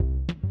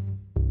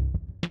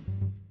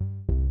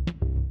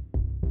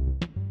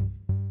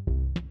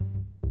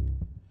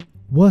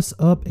What's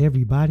up,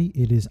 everybody?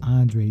 It is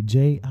Andre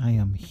J. I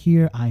am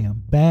here. I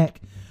am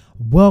back.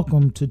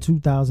 Welcome to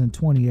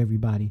 2020,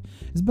 everybody.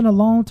 It's been a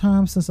long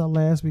time since I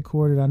last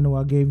recorded. I know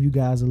I gave you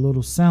guys a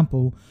little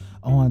sample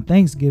on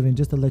Thanksgiving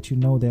just to let you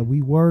know that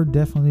we were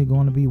definitely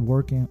going to be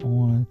working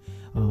on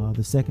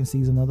the second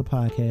season of the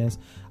podcast.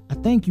 I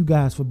thank you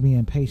guys for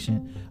being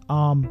patient.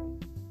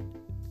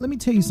 Let me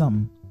tell you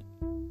something.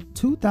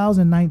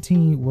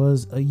 2019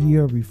 was a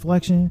year of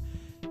reflection.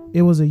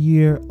 It was a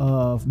year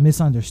of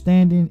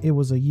misunderstanding. It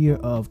was a year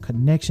of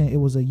connection. It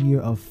was a year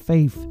of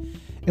faith.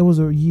 It was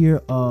a year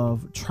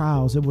of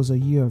trials. It was a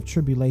year of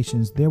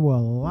tribulations. There were a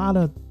lot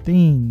of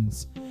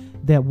things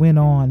that went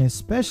on,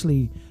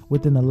 especially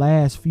within the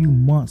last few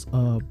months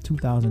of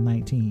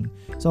 2019.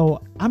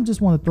 So I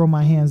just want to throw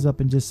my hands up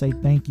and just say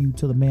thank you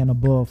to the man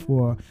above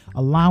for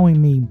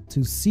allowing me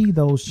to see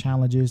those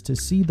challenges, to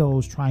see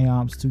those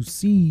triumphs, to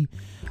see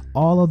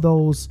all of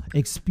those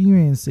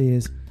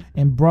experiences,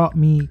 and brought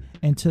me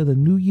into the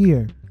new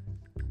year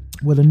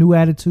with a new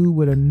attitude,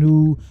 with a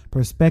new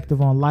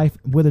perspective on life,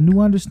 with a new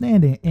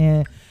understanding,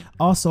 and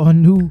also a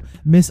new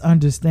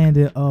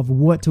misunderstanding of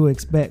what to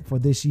expect for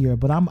this year.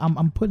 But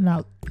I'm putting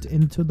out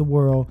into the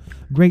world,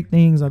 great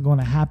things are going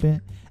to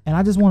happen. And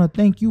I just want to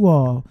thank you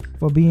all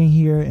for being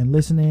here and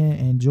listening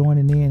and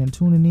joining in and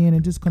tuning in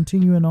and just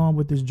continuing on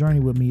with this journey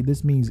with me.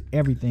 This means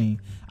everything.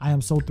 I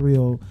am so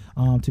thrilled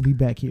to be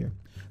back here.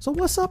 So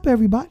what's up,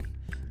 everybody?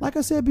 Like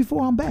I said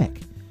before, I'm back.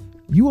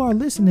 You are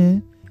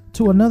listening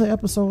to another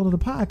episode of the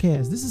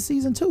podcast. This is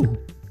season 2.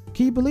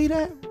 Can you believe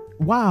that?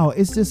 Wow.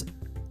 It's just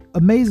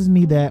amazes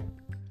me that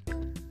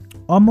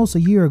almost a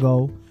year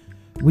ago,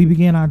 we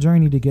began our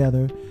journey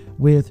together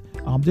with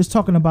just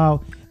talking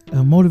about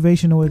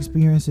motivational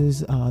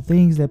experiences,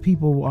 things that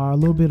people are a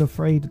little bit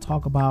afraid to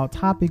talk about,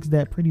 topics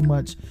that pretty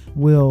much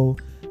will,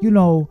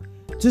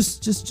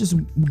 just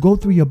go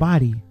through your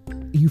body.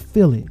 You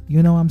feel it.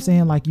 You know what I'm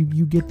saying? Like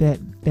you get that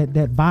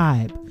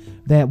vibe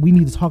that we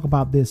need to talk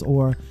about this,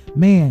 or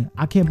man,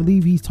 I can't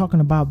believe he's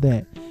talking about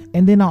that.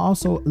 And then I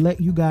also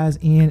let you guys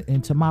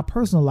into my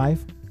personal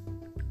life,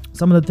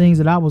 some of the things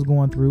that I was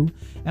going through.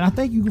 And I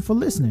thank you for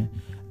listening.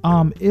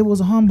 It was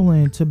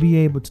humbling to be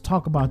able to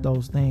talk about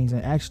those things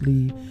and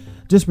actually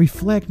just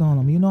reflect on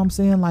them. You know what I'm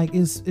saying? Like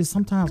it's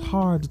sometimes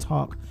hard to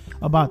talk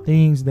about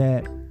things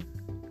that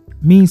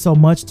mean so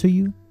much to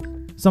you,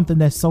 something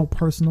that's so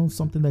personal,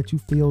 something that you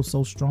feel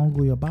so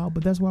strongly about,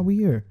 but that's why we're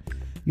here.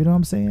 You know what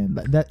I'm saying?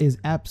 That is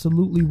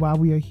absolutely why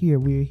we are here.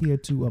 We are here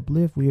to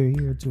uplift. We are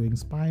here to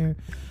inspire.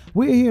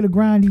 We're here to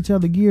grind each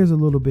other gears a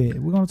little bit.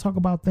 We're going to talk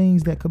about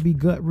things that could be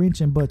gut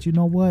wrenching, but you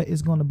know what?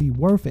 It's going to be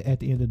worth it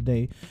at the end of the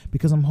day,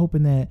 because I'm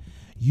hoping that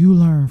you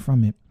learn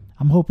from it.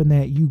 I'm hoping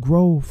that you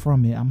grow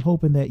from it. I'm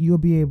hoping that you'll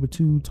be able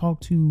to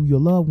talk to your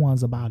loved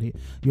ones about it,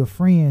 your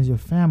friends, your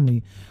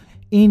family,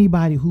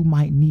 anybody who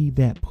might need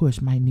that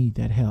push, might need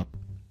that help.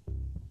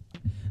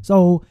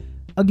 So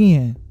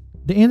again,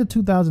 the end of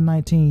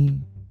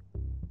 2019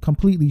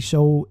 completely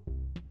showed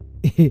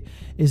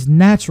its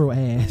natural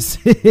ass,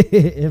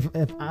 if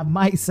I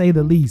might say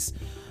the least.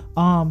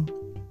 I'm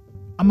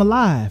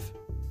alive.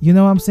 You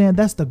know what I'm saying?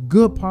 That's the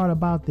good part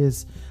about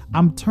this.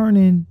 I'm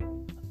turning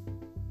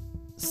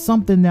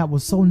something that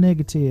was so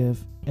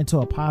negative into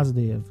a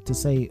positive to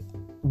say,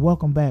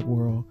 welcome back,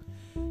 world.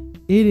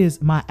 It is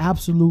my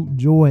absolute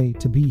joy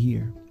to be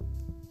here.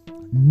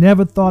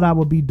 Never thought I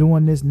would be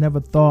doing this. Never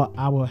thought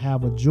I would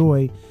have a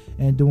joy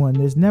in doing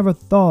this. Never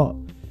thought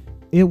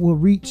it will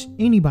reach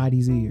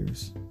anybody's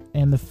ears.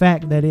 And the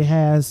fact that it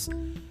has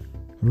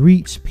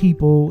reached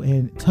people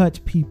and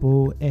touched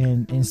people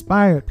and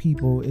inspired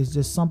people is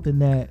just something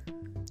that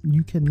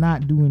you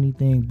cannot do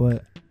anything,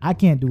 but I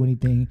can't do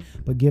anything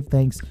but give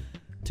thanks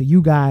to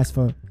you guys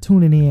for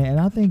tuning in. And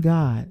I thank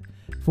God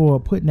for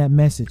putting that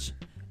message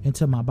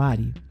into my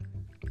body.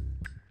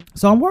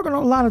 So I'm working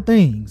on a lot of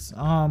things.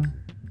 I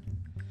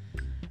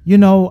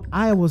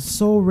was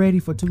so ready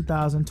for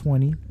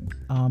 2020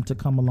 to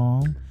come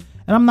along.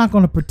 And I'm not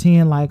going to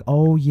pretend like,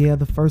 oh yeah,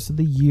 the first of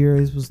the year,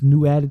 it was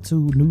new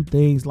attitude, new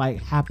things like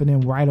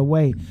happening right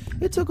away.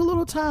 It took a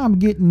little time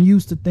getting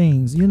used to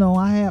things.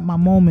 I had my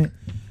moment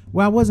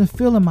where I wasn't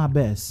feeling my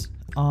best.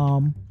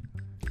 And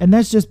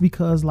that's just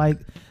because like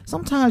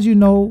sometimes,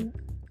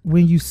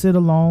 when you sit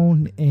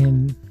alone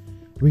and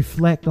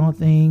reflect on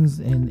things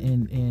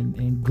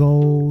and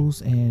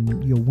goals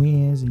and your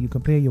wins, and you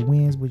compare your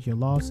wins with your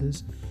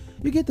losses,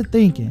 you get to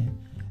thinking.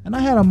 And I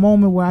had a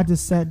moment where I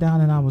just sat down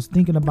and I was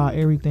thinking about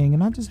everything,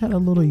 and I just had a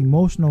little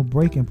emotional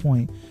breaking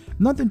point.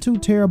 Nothing too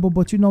terrible,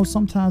 but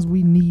sometimes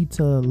we need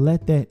to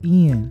let that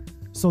in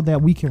so that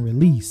we can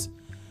release.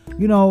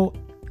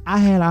 I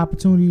had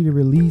opportunity to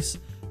release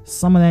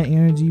some of that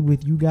energy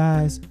with you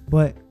guys,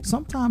 but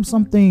sometimes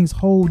some things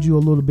hold you a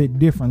little bit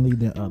differently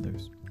than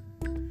others.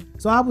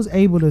 So I was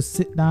able to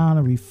sit down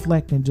and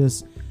reflect and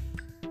just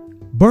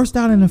burst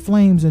out into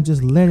flames and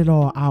just let it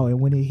all out. And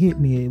when it hit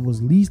me, it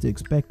was least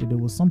expected. It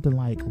was something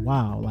like,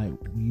 wow, like,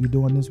 you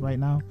doing this right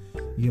now?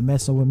 You're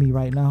messing with me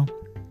right now?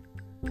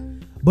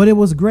 But it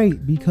was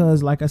great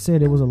because, like I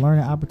said, it was a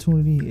learning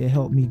opportunity. It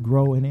helped me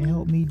grow, and it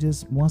helped me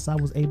just, once I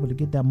was able to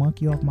get that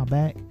monkey off my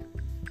back,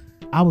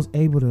 I was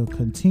able to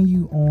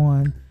continue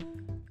on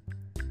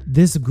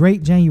this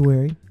great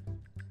January,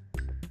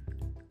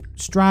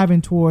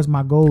 striving towards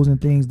my goals and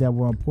things that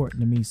were important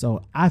to me.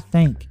 So I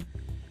thank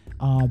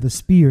the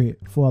Spirit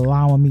for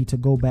allowing me to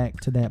go back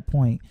to that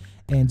point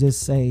and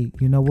just say,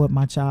 you know what,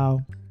 my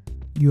child,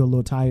 you're a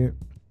little tired.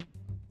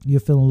 You're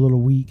feeling a little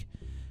weak,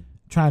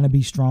 trying to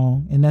be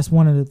strong. And that's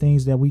one of the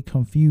things that we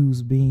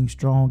confuse being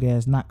strong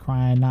as not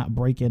crying, not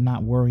breaking,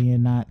 not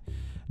worrying, not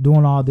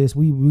doing all this.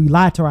 We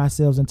lie to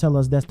ourselves and tell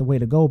us that's the way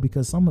to go,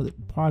 because some of the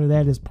part of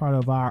that is part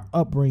of our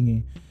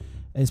upbringing,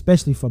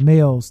 especially for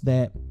males,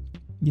 that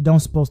you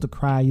don't supposed to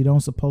cry. You don't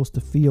supposed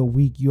to feel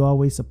weak. You're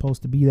always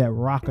supposed to be that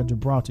rock of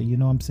Gibraltar. You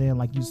know what I'm saying?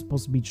 Like, you're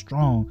supposed to be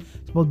strong.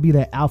 You're supposed to be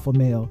that alpha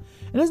male.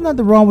 And there's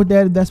nothing wrong with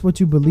that if that's what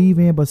you believe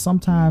in. But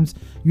sometimes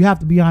you have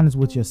to be honest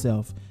with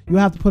yourself. You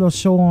have to put a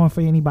show on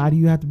for anybody.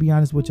 You have to be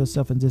honest with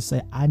yourself and just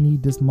say, I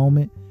need this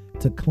moment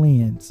to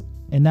cleanse.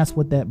 And that's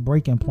what that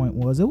breaking point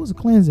was. It was a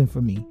cleansing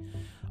for me.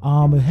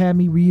 It had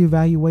me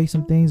reevaluate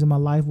some things in my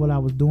life, what I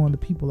was doing, the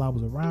people I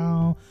was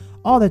around,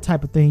 all that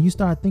type of thing. You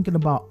start thinking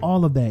about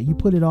all of that. You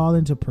put it all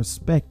into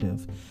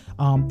perspective.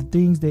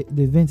 The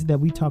events that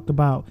we talked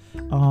about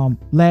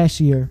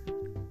last year,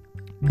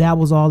 that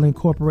was all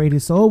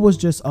incorporated. So it was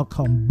just a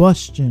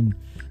combustion.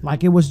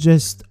 Like, it was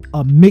just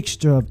a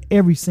mixture of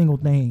every single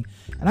thing.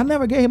 And I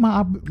never gave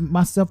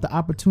myself the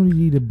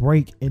opportunity to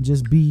break and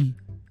just be,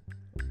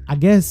 I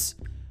guess,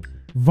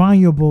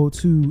 vulnerable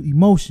to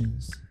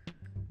emotions.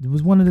 It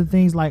was one of the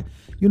things, like,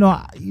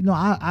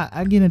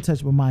 I get in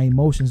touch with my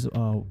emotions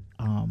or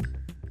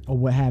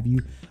what have you,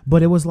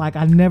 but it was like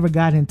I never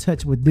got in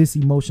touch with this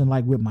emotion,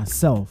 like with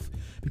myself,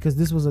 because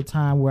this was a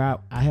time where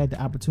I had the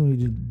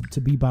opportunity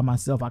to be by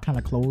myself. I kind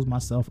of closed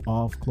myself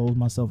off, closed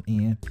myself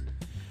in,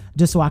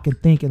 just so I can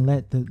think and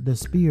let the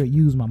Spirit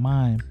use my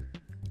mind,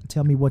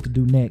 tell me what to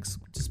do next.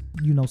 Just,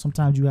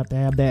 sometimes you have to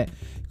have that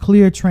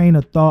clear train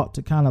of thought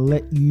to kind of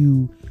let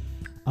you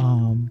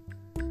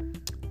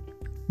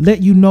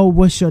know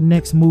what's your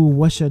next move,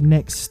 what's your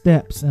next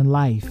steps in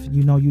life.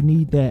 You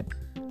need that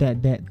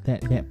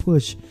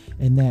push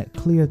and that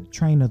clear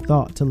train of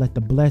thought to let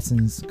the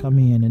blessings come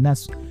in. And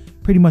that's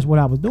pretty much what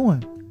I was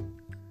doing.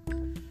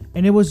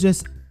 And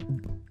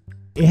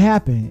it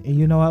happened.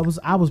 And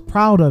I was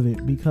proud of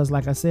it, because,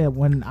 like I said,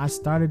 when I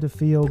started to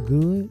feel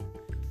good,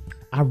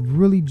 I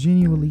really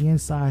genuinely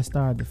inside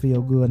started to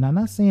feel good. Now, I'm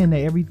not saying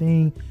that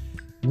everything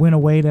went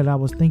away that I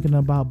was thinking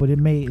about, but it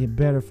made it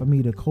better for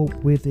me to cope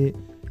with it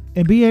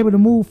and be able to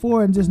move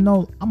forward and just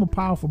know I'm a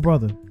powerful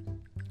brother.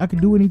 I can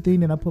do anything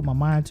that I put my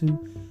mind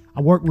to.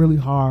 I work really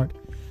hard.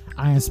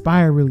 I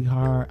inspire really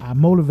hard. I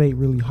motivate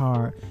really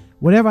hard.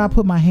 Whatever I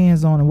put my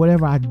hands on and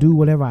whatever I do,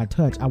 whatever I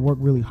touch, I work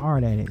really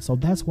hard at it. So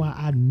that's why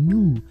I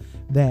knew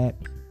that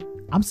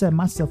I'm setting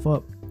myself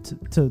up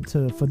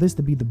for this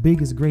to be the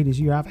biggest, greatest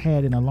year I've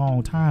had in a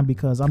long time,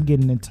 because I'm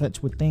getting in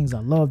touch with things I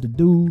love to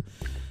do.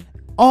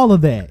 All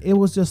of that. It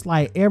was just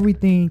like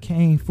everything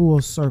came full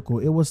circle.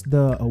 It was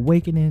the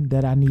awakening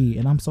that I need,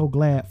 and I'm so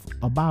glad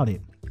about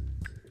it.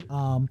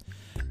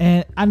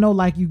 And I know,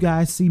 like, you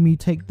guys see me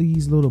take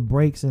these little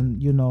breaks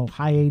and,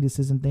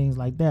 hiatuses and things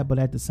like that. But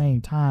at the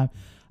same time,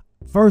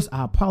 first,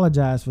 I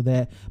apologize for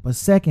that. But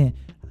second,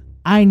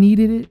 I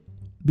needed it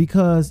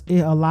because it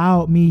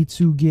allowed me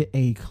to get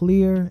a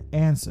clear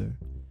answer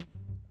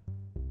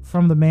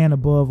from the man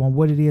above on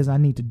what it is I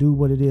need to do,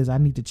 what it is I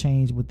need to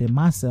change within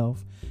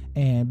myself,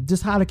 and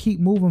just how to keep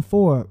moving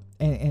forward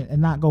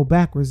and not go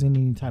backwards in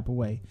any type of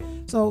way.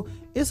 So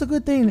it's a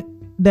good thing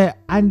that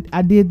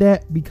I did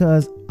that,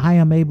 because I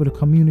am able to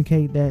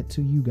communicate that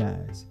to you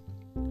guys.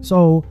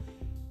 So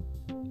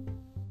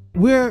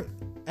we're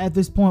at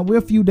this point, we're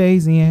a few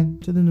days in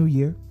to the new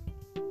year.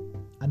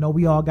 I know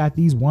we all got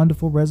these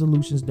wonderful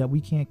resolutions that we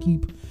can't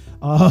keep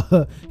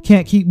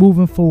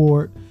moving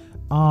forward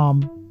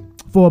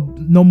for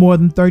no more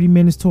than 30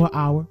 minutes to an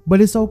hour,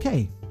 but it's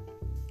okay.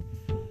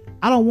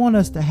 I don't want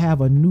us to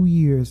have a New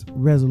Year's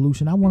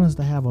resolution. I want us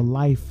to have a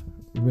life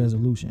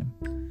resolution.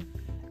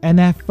 And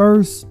that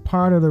first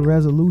part of the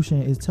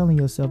resolution is telling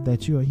yourself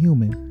that you're a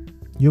human.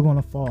 You're going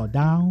to fall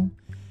down,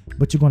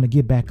 but you're going to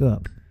get back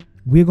up.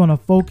 We're going to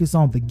focus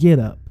on the get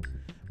up.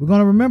 We're going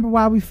to remember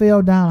why we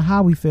fell down,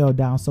 how we fell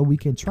down, so we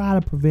can try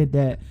to prevent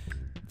that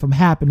from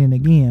happening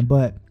again.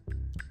 But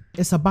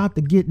it's about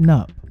the getting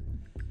up.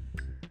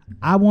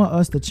 I want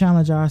us to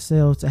challenge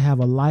ourselves to have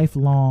a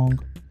lifelong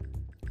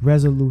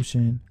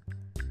resolution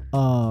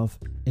of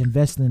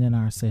investing in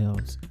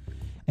ourselves.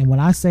 And when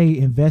I say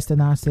invest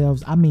in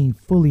ourselves, I mean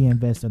fully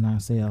invest in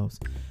ourselves.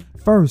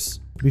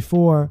 First,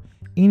 before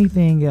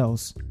anything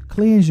else,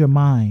 cleanse your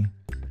mind.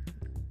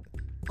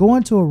 Go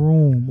into a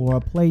room or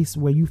a place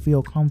where you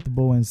feel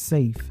comfortable and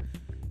safe.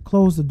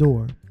 Close the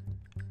door.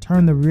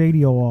 Turn the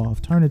radio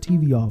off. Turn the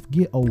TV off.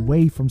 Get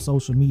away from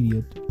social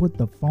media. Put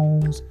the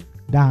phones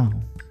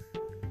down.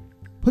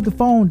 Put the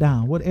phone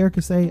down. What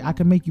Erica say, I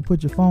can make you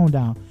put your phone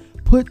down.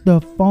 Put the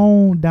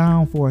phone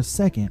down for a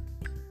second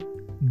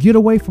Get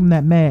away from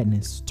that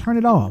madness. Turn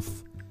it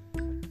off.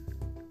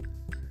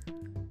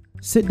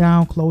 Sit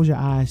down, close your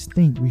eyes,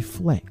 think,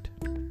 reflect.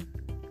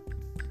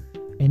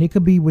 And it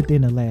could be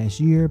within the last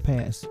year,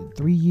 past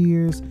 3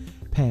 years,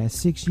 past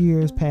 6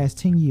 years, past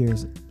 10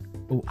 years,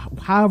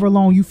 however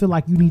long you feel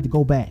like you need to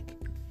go back.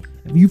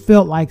 If you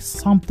felt like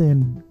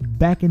something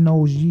back in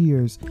those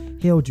years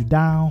held you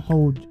down,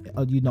 held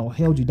you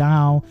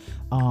down,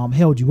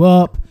 held you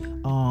up,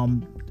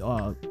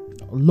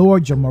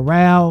 lowered your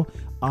morale,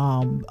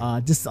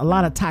 just a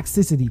lot of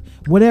toxicity,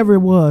 whatever it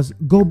was,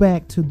 go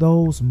back to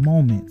those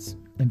moments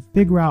and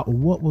figure out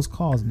what was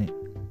causing it.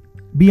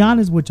 Be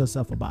honest with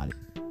yourself about it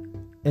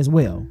as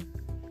well.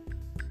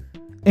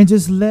 And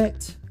just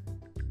let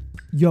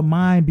your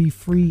mind be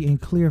free and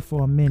clear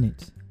for a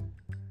minute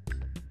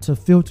to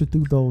filter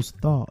through those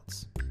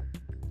thoughts.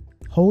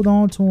 Hold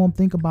on to them,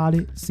 think about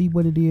it, see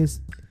what it is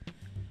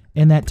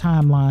in that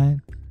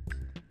timeline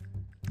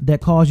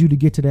that caused you to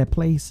get to that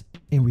place,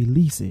 and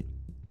release it.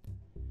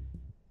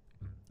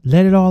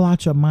 Let it all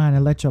out your mind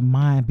and let your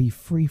mind be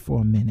free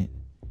for a minute.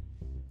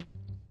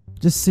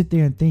 Just sit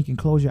there and think and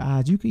close your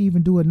eyes. You can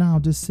even do it now.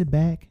 Just sit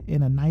back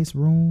in a nice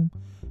room,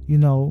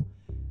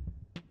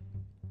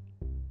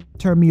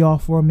 turn me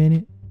off for a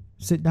minute.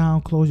 Sit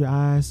down, close your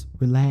eyes,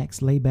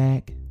 relax, lay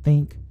back,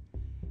 think,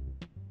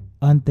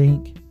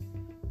 unthink.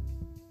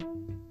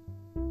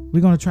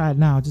 We're going to try it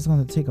now. Just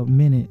going to take a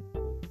minute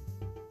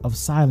of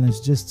silence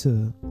just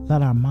to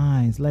let our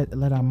minds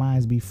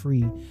be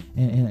free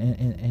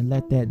and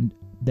let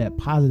that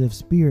positive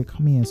spirit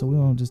come in. So we're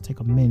going to just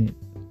take a minute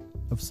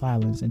of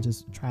silence and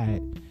just try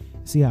it,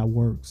 see how it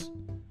works.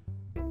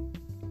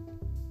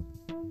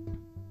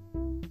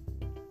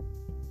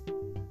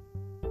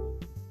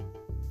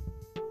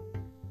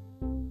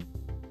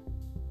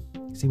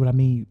 See what I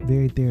mean?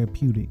 Very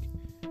therapeutic.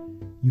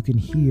 You can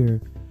hear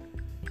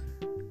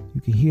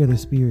the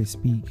spirit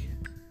speak.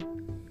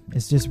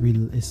 It's just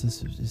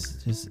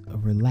a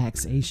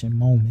relaxation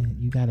moment.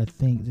 You gotta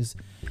think. It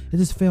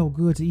just felt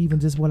good to even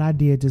just what I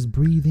did. Just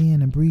breathe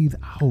in and breathe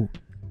out.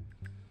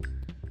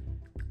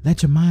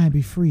 Let your mind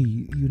be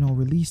free.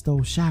 Release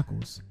those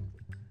shackles.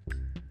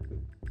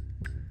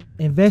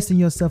 Invest in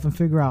yourself and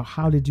figure out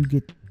how did you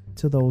get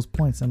to those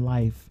points in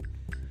life.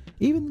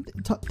 Even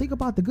think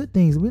about the good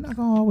things. We're not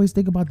going to always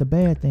think about the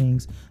bad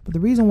things. But the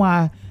reason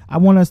why I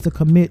want us to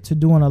commit to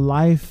doing a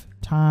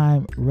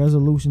lifetime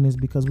resolution is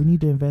because we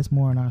need to invest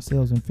more in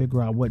ourselves and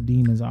figure out what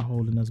demons are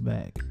holding us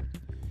back.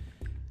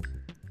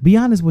 Be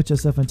honest with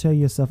yourself and tell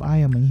yourself, I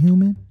am a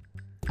human.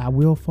 I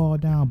will fall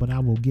down, but I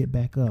will get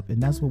back up.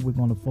 And that's what we're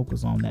going to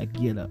focus on, that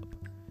get up.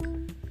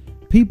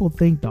 People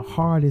think the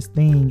hardest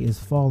thing is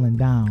falling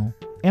down.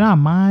 In our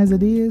minds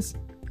it is.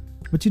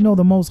 But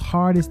the most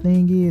hardest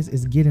thing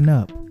is getting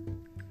up.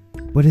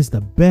 But it's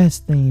the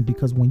best thing,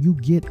 because when you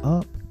get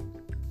up,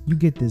 you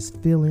get this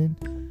feeling,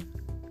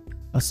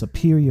 a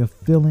superior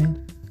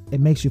feeling. It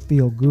makes you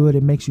feel good.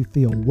 It makes you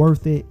feel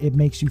worth it. It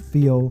makes you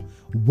feel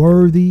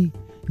worthy.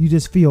 You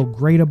just feel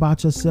great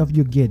about yourself.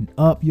 You're getting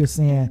up. You're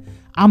saying,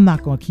 I'm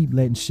not going to keep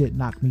letting shit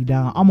knock me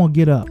down. I'm going to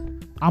get up.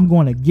 I'm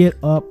going to get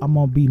up. I'm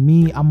going to be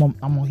me. I'm going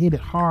to hit it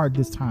hard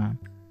this time.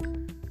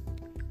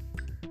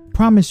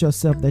 Promise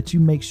yourself that you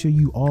make sure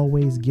you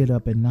always get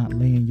up and not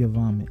lay in your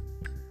vomit.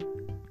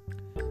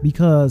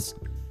 Because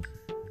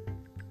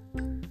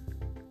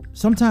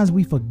sometimes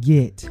we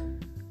forget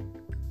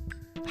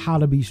how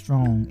to be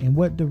strong and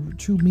what the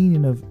true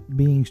meaning of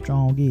being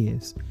strong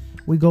is.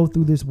 We go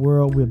through this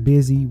world, we're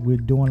busy, we're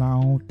doing our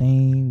own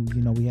thing.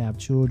 We have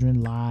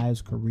children,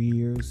 lives,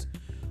 careers,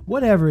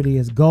 whatever it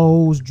is,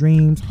 goals,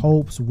 dreams,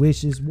 hopes,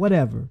 wishes,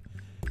 whatever.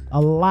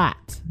 A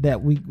lot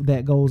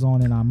that goes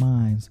on in our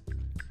minds.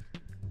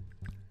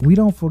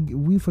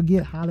 We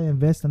forget how to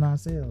invest in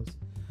ourselves.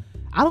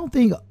 I don't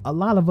think a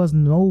lot of us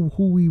know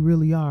who we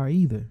really are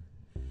either.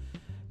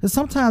 Because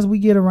sometimes we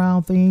get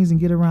around things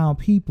and get around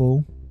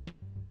people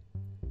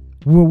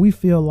where we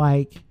feel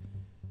like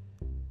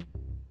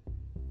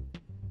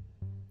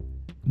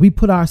we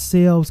put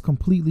ourselves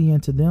completely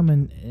into them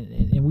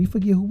and we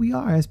forget who we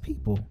are as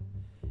people.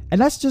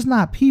 And that's just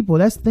not people.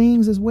 That's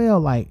things as well.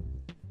 Like,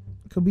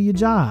 it could be your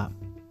job.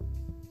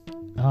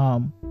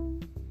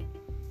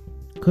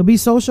 Could be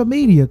social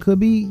media, could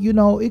be,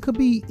 it could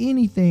be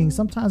anything.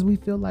 Sometimes we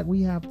feel like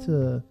we have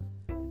to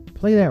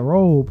play that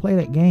role, play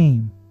that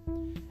game.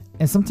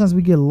 And sometimes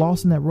we get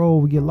lost in that role,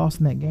 we get lost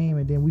in that game,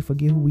 and then we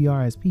forget who we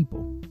are as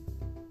people.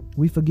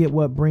 We forget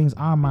what brings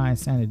our mind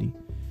sanity.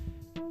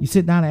 You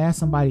sit down and ask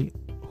somebody,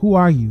 who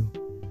are you?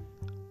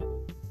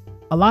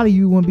 A lot of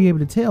you won't be able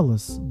to tell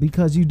us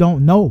because you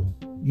don't know.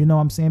 You know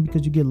what I'm saying?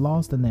 Because you get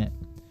lost in that.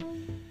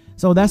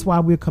 So that's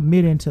why we're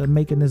committing to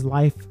making this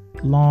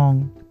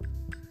lifelong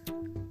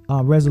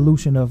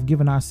resolution of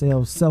giving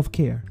ourselves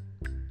self-care.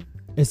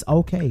 It's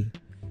okay.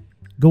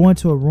 Go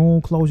into a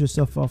room, close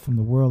yourself off from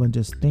the world, and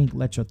just think.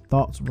 Let your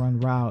thoughts run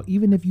wild.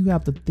 Even if you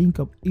have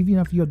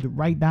to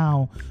write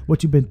down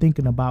what you've been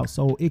thinking about,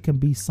 so it can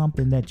be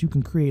something that you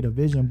can create a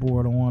vision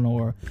board on,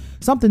 or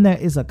something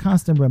that is a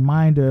constant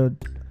reminder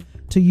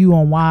to you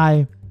on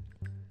why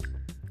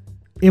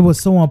it was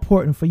so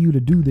important for you to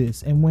do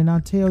this. And when I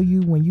tell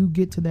you, when you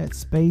get to that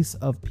space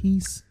of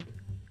peace,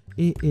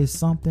 it is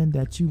something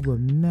that you will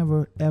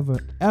never, ever,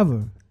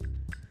 ever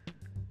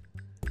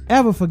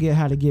forget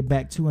how to get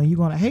back to. And you're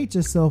going to hate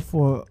yourself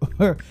for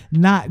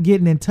not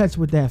getting in touch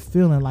with that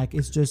feeling. Like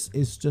it's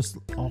just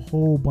a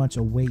whole bunch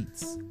of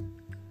weights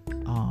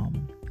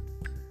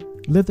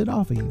lifted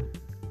off of you.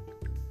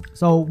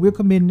 So we're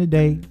committing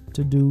today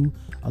to do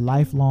a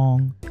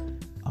lifelong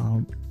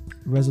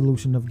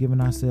resolution of giving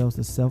ourselves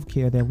the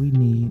self-care that we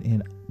need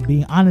and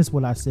being honest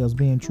with ourselves,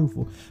 being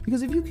truthful.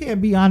 Because if you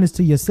can't be honest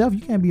to yourself,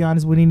 you can't be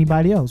honest with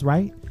anybody else,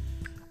 right?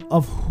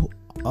 Of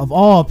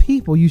all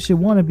people, you should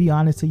want to be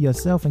honest to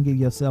yourself and give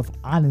yourself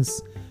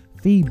honest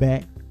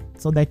feedback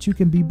so that you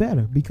can be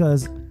better,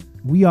 because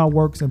we are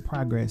works in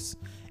progress.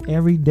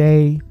 Every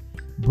day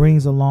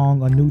brings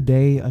along a new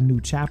day, a new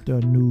chapter,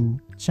 a new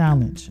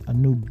challenge, a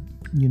new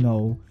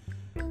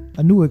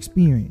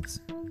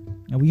experience.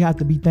 And we have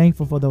to be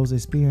thankful for those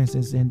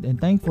experiences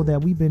and thankful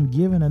that we've been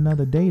given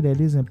another day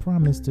that isn't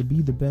promised to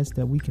be the best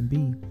that we can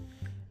be,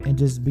 and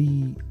just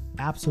be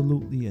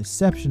absolutely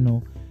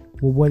exceptional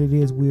with what it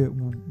is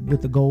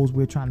with the goals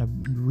we're trying to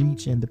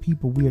reach and the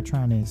people we are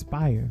trying to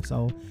inspire.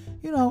 So,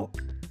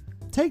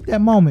 take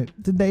that moment.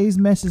 Today's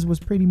message was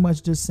pretty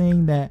much just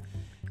saying that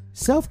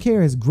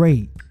self-care is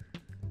great.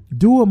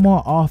 Do it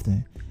more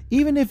often.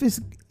 Even if it's,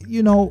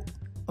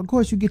 of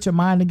course you get your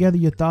mind together,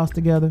 your thoughts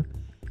together.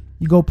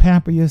 You go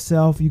pamper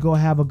yourself. You go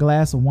have a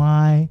glass of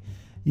wine.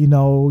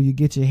 You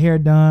get your hair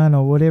done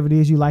or whatever it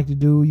is you like to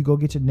do. You go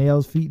get your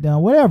nails, feet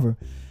done, whatever.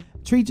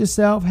 Treat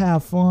yourself.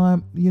 Have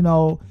fun.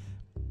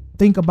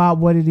 Think about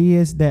what it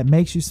is that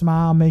makes you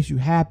smile, makes you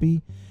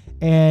happy,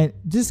 and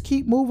just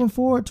keep moving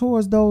forward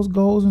towards those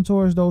goals and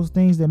towards those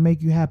things that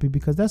make you happy,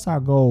 because that's our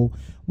goal.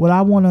 What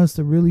I want us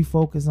to really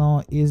focus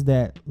on is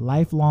that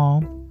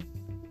lifelong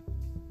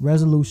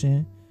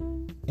resolution,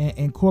 and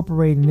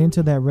incorporating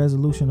into that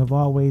resolution of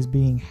always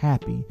being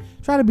happy.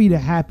 Try to be the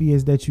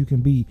happiest that you can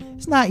be.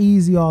 It's not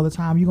easy all the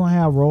time. You're going to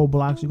have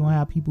roadblocks. You're going to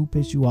have people who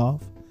piss you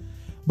off.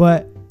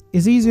 But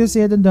it's easier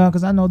said than done,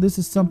 because I know this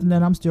is something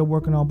that I'm still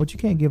working on, but you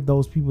can't give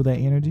those people that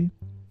energy.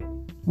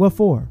 What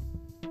for?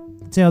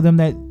 Tell them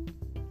that,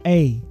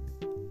 hey,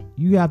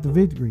 you got the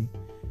victory.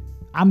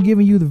 I'm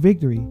giving you the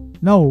victory.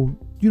 No,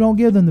 you don't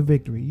give them the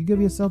victory. You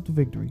give yourself the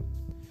victory.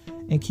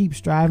 And keep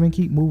striving,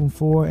 keep moving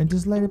forward, and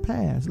just let it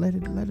pass. Let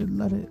it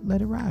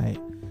ride.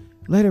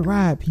 Let it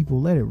ride,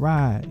 people. Let it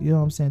ride. You know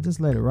what I'm saying? Just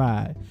let it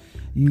ride.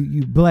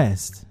 You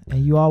blessed,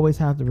 and you always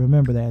have to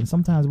remember that. And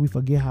sometimes we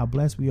forget how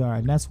blessed we are,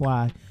 and that's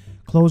why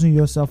closing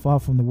yourself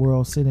off from the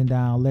world, sitting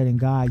down, letting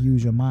God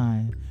use your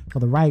mind for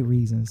the right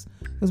reasons.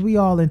 Because we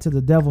all into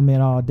the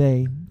devilment all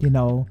day.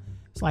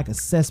 It's like a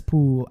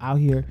cesspool out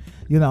here.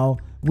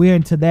 We're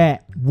into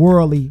that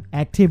worldly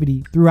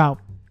activity throughout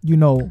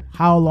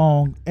how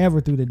long ever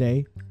through the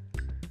day.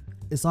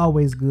 It's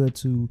always good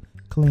to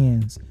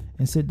cleanse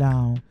and sit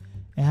down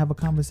and have a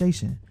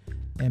conversation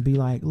and be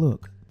like,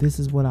 look, this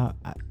is what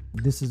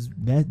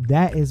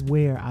that is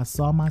where I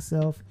saw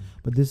myself,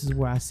 but this is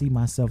where I see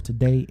myself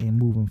today and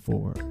moving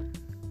forward.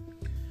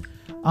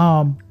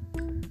 A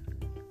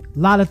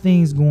lot of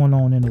things going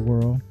on in the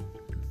world.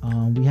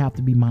 We have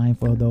to be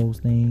mindful of those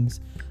things.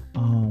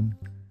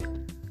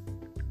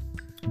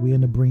 We're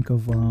in the brink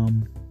of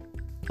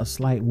a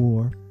slight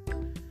war.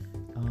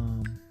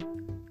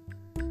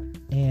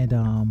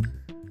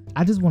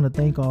 I just want to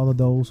thank all of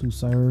those who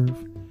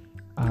serve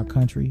our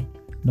country,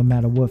 no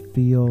matter what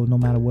field, no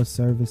matter what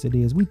service it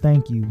is. We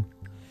thank you.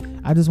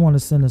 I just want to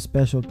send a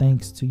special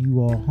thanks to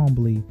you all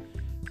humbly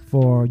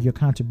for your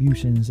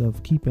contributions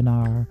of keeping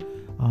our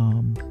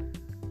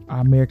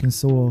American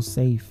soil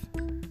safe,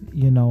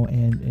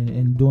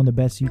 and doing the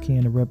best you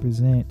can to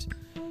represent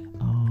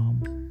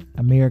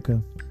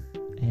America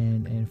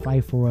and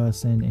fight for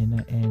us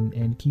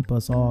and keep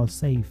us all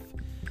safe.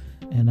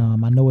 And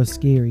I know it's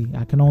scary.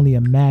 I can only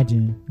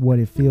imagine what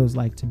it feels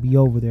like to be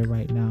over there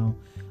right now.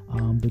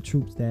 The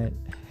troops that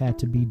had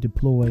to be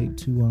deployed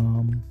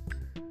to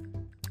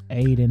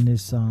aid in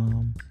this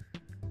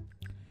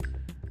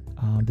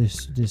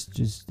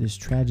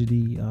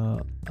tragedy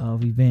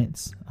of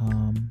events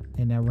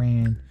in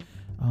Iran.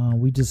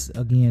 We just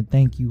again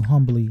thank you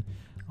humbly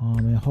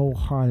and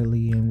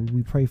wholeheartedly, and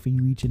we pray for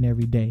you each and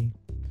every day.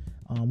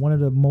 One of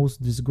the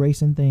most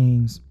disgracing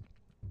things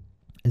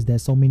is that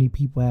so many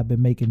people have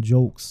been making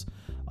jokes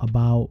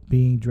about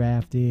being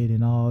drafted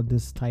and all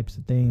this types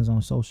of things on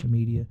social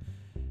media.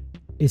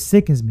 It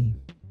sickens me.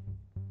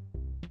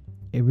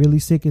 It really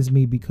sickens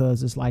me,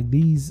 because it's like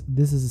this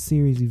is a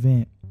serious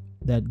event,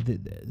 that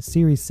the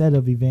serious set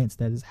of events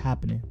that is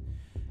happening,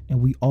 and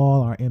we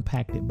all are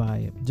impacted by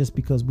it. Just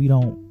because we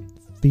don't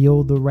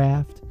feel the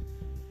raft,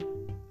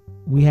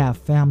 we have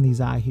families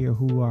out here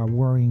who are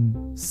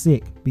worrying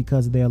sick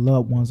because their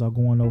loved ones are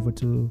going over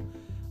to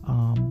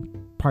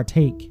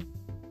partake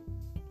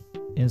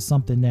in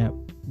something that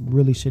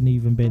really shouldn't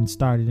even been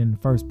started in the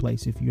first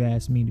place, if you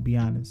ask me, to be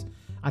honest.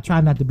 I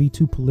try not to be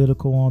too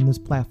political on this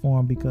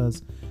platform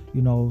because,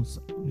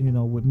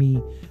 with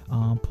me,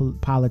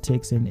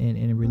 politics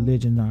and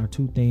religion are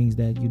two things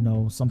that,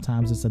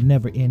 sometimes it's a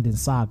never ending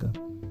saga.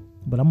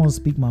 But I'm going to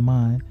speak my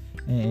mind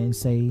and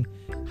say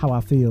how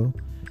I feel.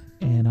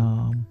 And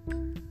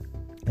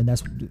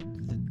that's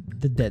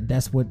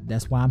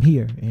why I'm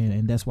here.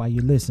 And that's why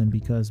you listen,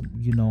 because,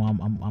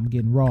 I'm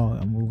getting raw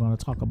and we're going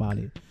to talk about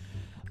it.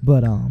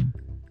 But,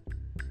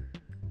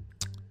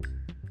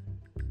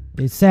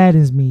 it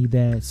saddens me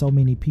that so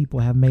many people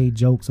have made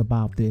jokes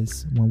about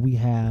this when we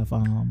have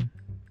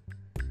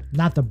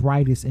not the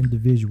brightest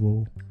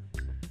individual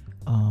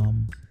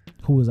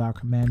who is our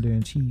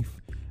commander-in-chief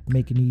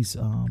making these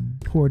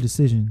poor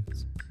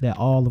decisions that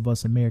all of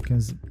us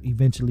Americans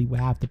eventually will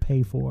have to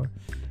pay for.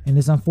 And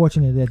it's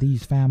unfortunate that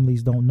these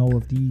families don't know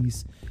if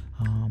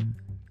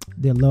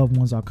their loved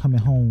ones are coming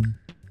home,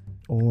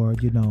 or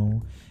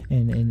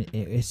and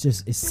it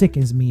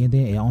sickens me. And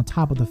then on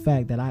top of the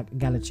fact that I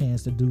got a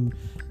chance to do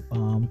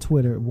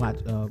Twitter,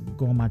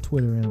 go on my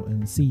Twitter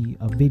and see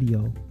a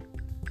video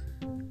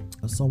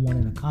of someone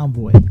in a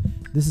convoy.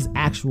 This is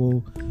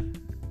actual,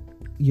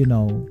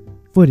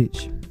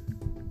 footage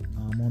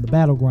on the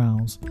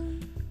battlegrounds.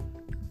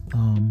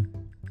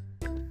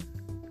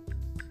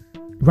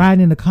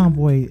 Riding in the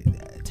convoy,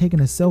 taking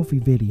a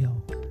selfie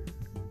video,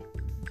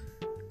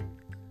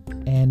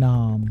 and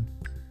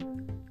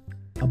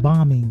a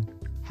bombing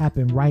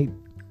happened right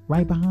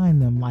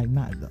behind them, like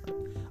not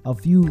a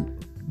few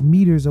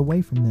meters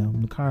away from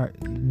them. The car,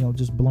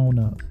 just blown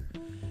up.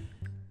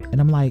 And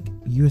I'm like,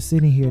 you're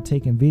sitting here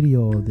taking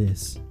video of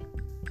this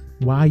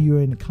while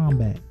you're in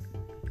combat.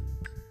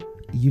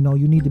 You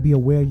need to be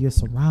aware of your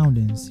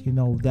surroundings.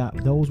 That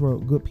those were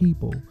good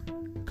people,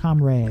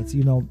 comrades,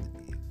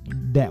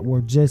 that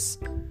were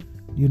just,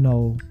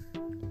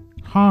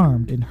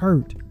 harmed and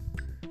hurt.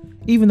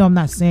 Even though I'm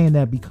not saying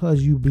that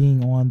because you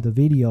being on the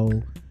video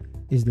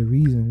is the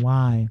reason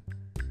why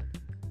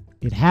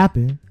it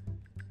happened,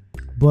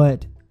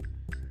 but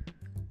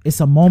it's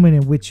a moment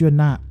in which you're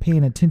not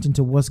paying attention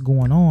to what's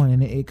going on,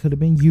 and it could have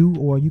been you,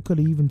 or you could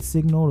have even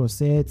signaled or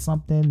said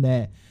something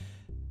that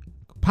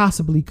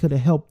possibly could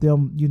have helped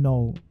them,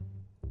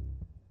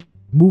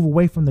 move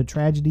away from the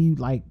tragedy,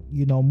 like,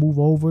 move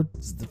over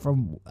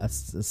from a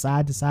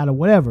side to side or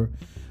whatever.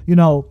 It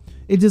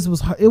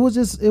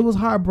was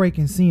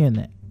heartbreaking seeing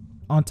that,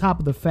 on top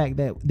of the fact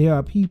that there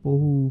are people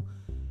who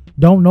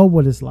don't know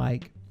what it's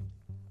like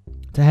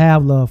to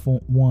have loved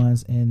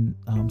ones in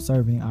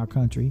serving our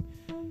country,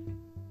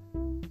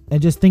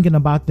 and just thinking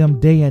about them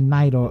day and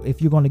night, or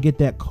if you're going to get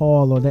that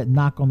call or that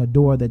knock on the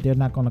door that they're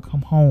not going to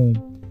come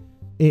home.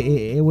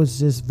 It was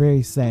just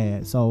very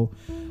sad. So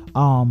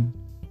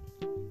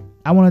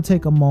I want to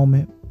take a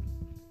moment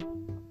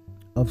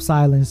of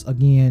silence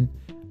again,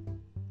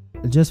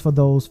 just for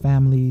those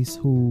families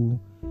who,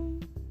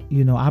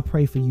 I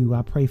pray for you.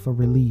 I pray for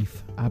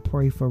relief. I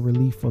pray for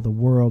relief for the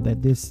world, that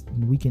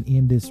we can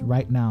end this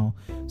right now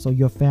so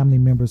your family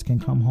members can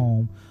come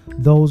home.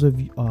 Those of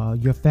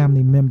your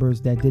family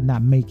members that did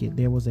not make it,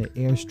 there was an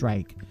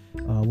airstrike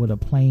with a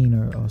plane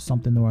or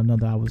something or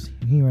another. I was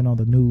hearing on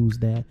the news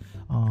that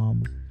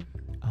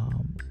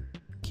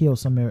killed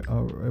some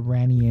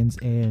Iranians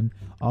and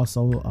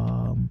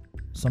also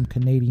some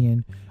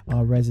Canadian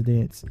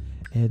residents,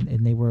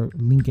 and they were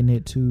linking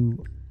it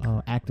to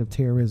act of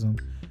terrorism.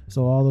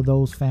 So all of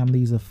those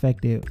families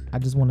affected, I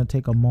just want to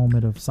take a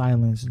moment of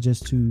silence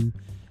just to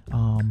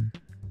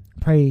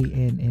pray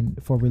and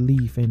for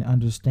relief and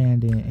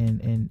understanding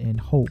and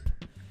hope,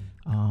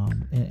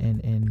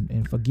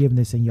 and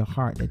forgiveness in your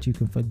heart, that you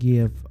can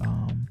forgive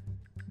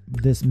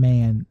this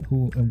man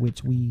in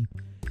which we,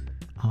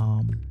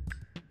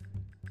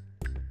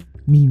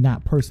 me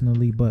not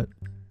personally, but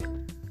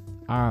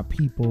our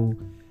people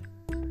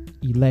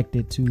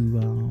elected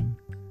to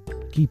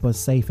keep us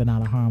safe and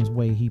out of harm's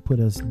way. He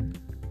put us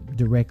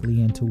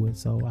directly into it.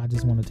 So I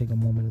just want to take a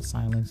moment of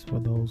silence for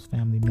those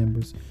family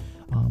members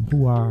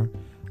who are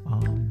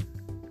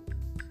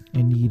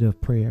in need of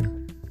prayer.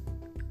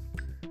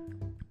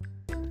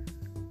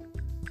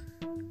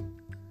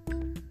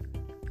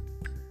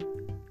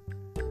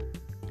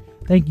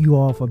 Thank you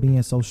all for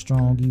being so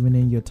strong, even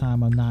in your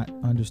time of not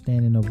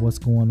understanding of what's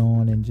going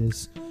on and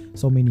just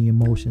so many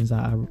emotions.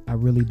 I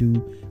really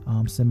do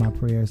send my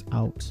prayers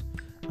out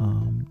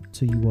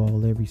to you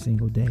all every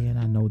single day, and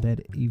I know that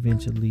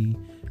eventually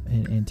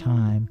in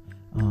time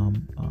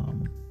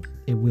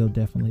it will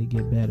definitely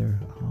get better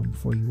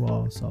for you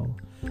all. So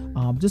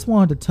just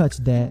wanted to touch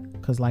that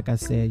because, like I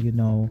said,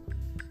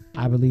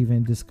 I believe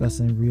in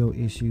discussing real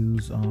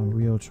issues,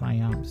 real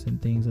triumphs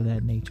and things of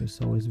that nature.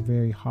 So it's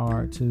very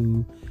hard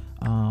to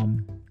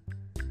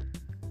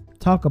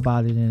talk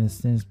about it in a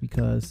sense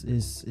because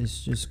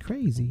it's just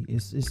crazy.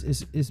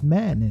 It's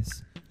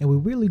madness. And we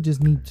really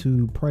just need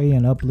to pray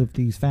and uplift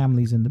these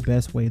families in the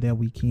best way that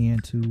we can,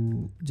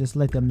 to just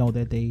let them know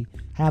that they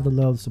have the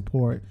love,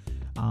 support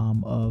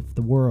of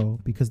the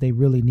world, because they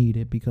really need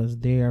it, because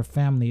their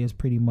family is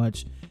pretty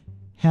much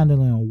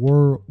handling a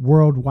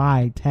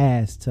worldwide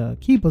task to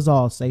keep us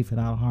all safe and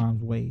out of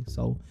harm's way.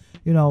 So,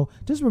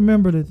 just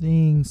remember the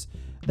things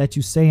that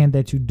you say and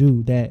that you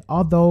do, that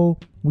although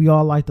we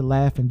all like to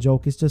laugh and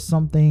joke, it's just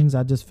some things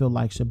I just feel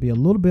like should be a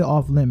little bit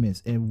off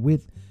limits. And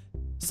with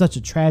such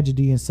a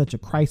tragedy and such a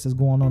crisis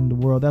going on in the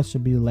world, that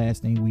should be the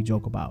last thing we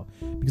joke about,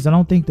 because I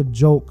don't think the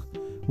joke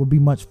would be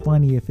much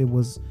funny if it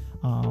was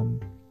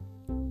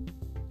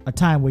a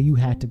time where you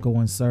had to go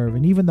and serve.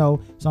 And even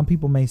though some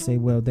people may say,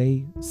 well,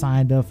 they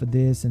signed up for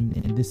this and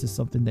this is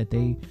something that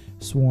they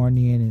sworn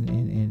in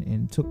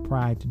and took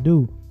pride to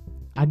do,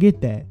 I get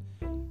that.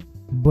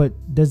 But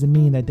doesn't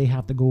mean that they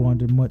have to go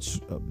under much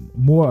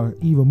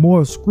even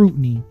more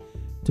scrutiny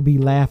to be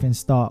laughing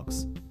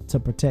stocks to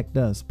protect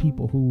us,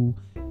 people who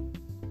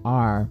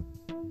are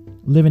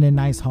living in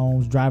nice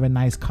homes, driving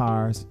nice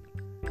cars,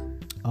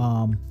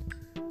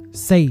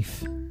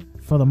 safe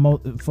for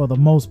the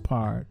most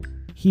part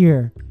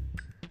here,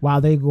 while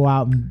they go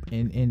out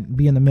and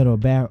be in the middle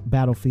of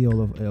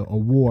battlefield of a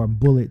war,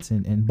 bullets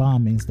and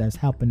bombings that's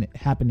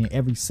happening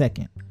every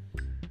second.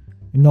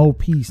 No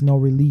peace, no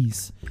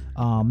release,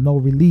 no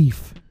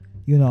relief.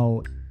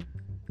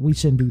 We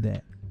shouldn't do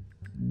that.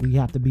 We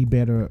have to be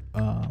better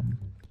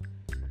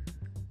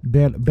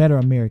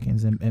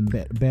Americans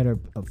and better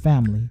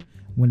family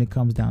when it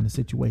comes down to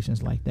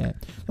situations like that.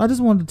 So I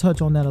just wanted to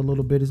touch on that a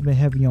little bit. It's been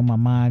heavy on my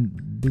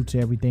mind due to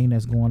everything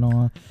that's going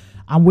on.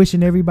 I'm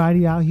wishing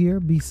everybody out here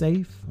be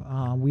safe.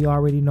 We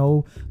already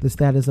know the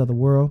status of the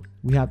world.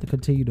 We have to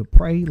continue to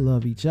pray,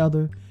 love each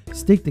other,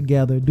 stick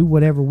together, do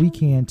whatever we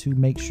can to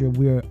make sure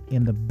we're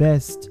in the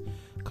best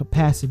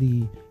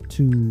capacity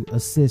to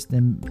assist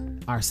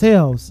in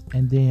ourselves,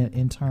 and then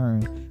in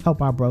turn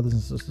help our brothers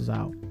and sisters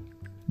out.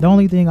 The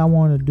only thing I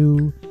want to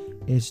do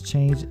is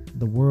change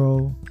the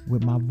world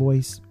with my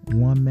voice,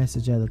 one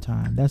message at a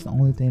time. That's the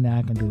only thing that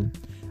I can do.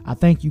 I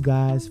thank you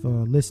guys for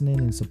listening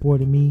and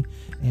supporting me,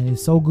 and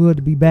it's so good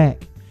to be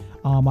back.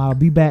 I'll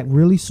be back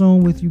really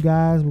soon with you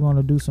guys. We're going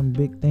to do some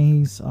big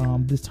things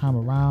this time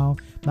around.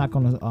 Not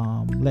going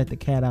to let the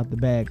cat out the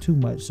bag too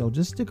much, so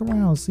just stick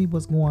around and see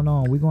what's going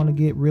on. We're going to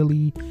get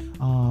really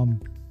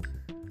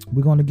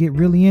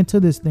into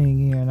this thing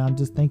here, and I'm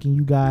just thanking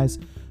you guys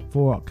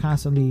for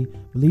constantly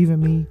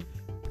believing me,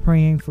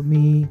 praying for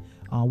me,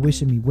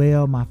 wishing me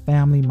well, my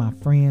family, my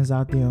friends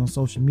out there on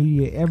social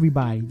media,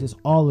 everybody, just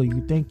all of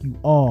you. Thank you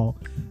all.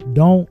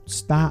 Don't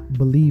stop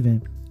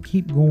believing.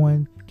 Keep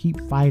going, keep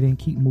fighting,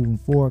 keep moving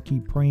forward,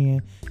 keep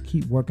praying,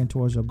 keep working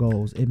towards your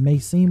goals. It may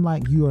seem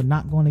like you are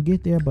not going to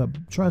get there, but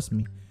trust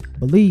me,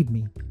 believe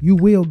me, you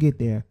will get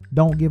there.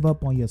 Don't give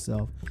up on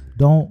yourself.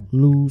 Don't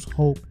lose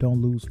hope.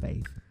 Don't lose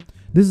faith.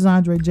 This is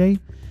Andre J.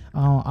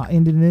 I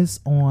ended this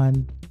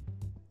on,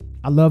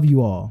 I love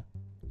you all.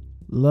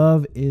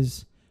 Love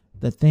is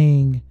the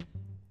thing.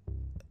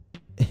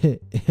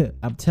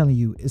 I'm telling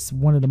you, it's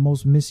one of the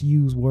most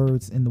misused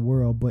words in the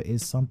world, but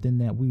it's something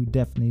that we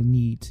definitely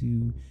need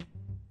to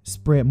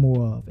spread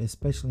more of,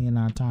 especially in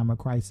our time of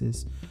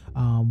crisis,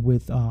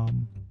 with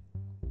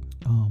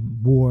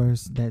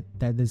wars that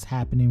is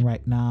happening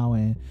right now,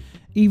 and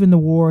even the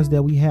wars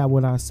that we have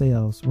with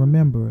ourselves.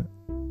 Remember,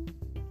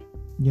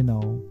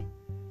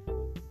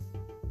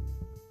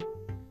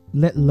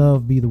 let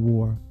love be the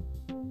war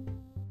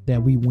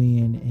that we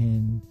win,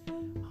 and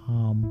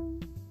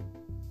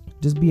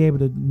just be able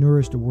to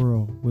nourish the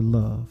world with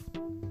love.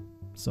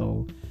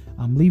 So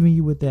I'm leaving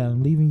you with that.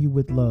 I'm leaving you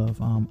with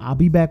love. I'll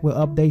be back with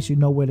updates. You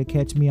know where to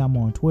catch me. I'm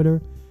on Twitter,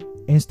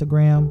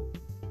 Instagram.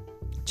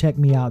 Check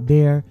me out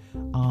there.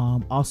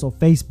 Also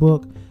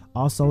Facebook.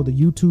 Also, the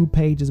YouTube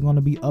page is going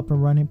to be up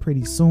and running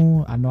pretty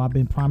soon. I know I've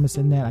been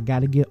promising that. I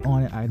got to get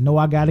on it. I know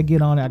I got to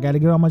get on it. I got to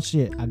get on my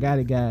shit. I got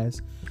it,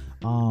 guys.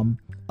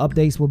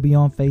 Updates will be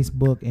on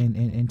Facebook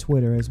and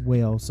Twitter as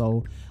well.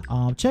 So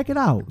check it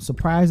out.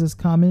 Surprises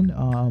coming.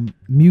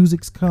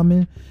 Music's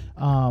coming.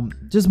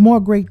 Just more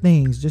great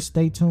things. Just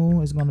stay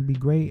tuned. It's going to be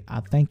great. I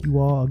thank you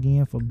all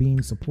again for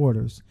being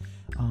supporters.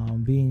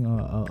 Being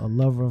a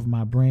lover of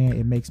my brand.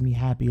 It makes me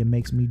happy. It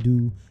makes me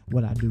do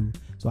what I do.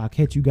 So I'll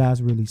catch you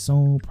guys really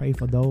soon. Pray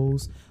for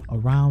those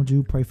around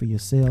you. Pray for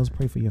yourselves.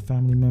 Pray for your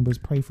family members.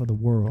 Pray for the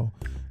world.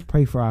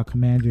 Pray for our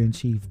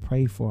commander-in-chief.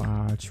 Pray for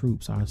our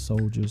troops, our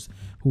soldiers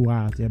who are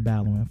out there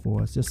battling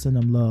for us. Just send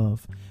them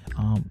love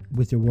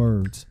with your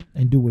words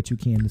and do what you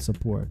can to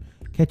support.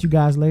 Catch you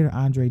guys later.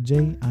 Andre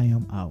J. I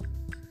am out.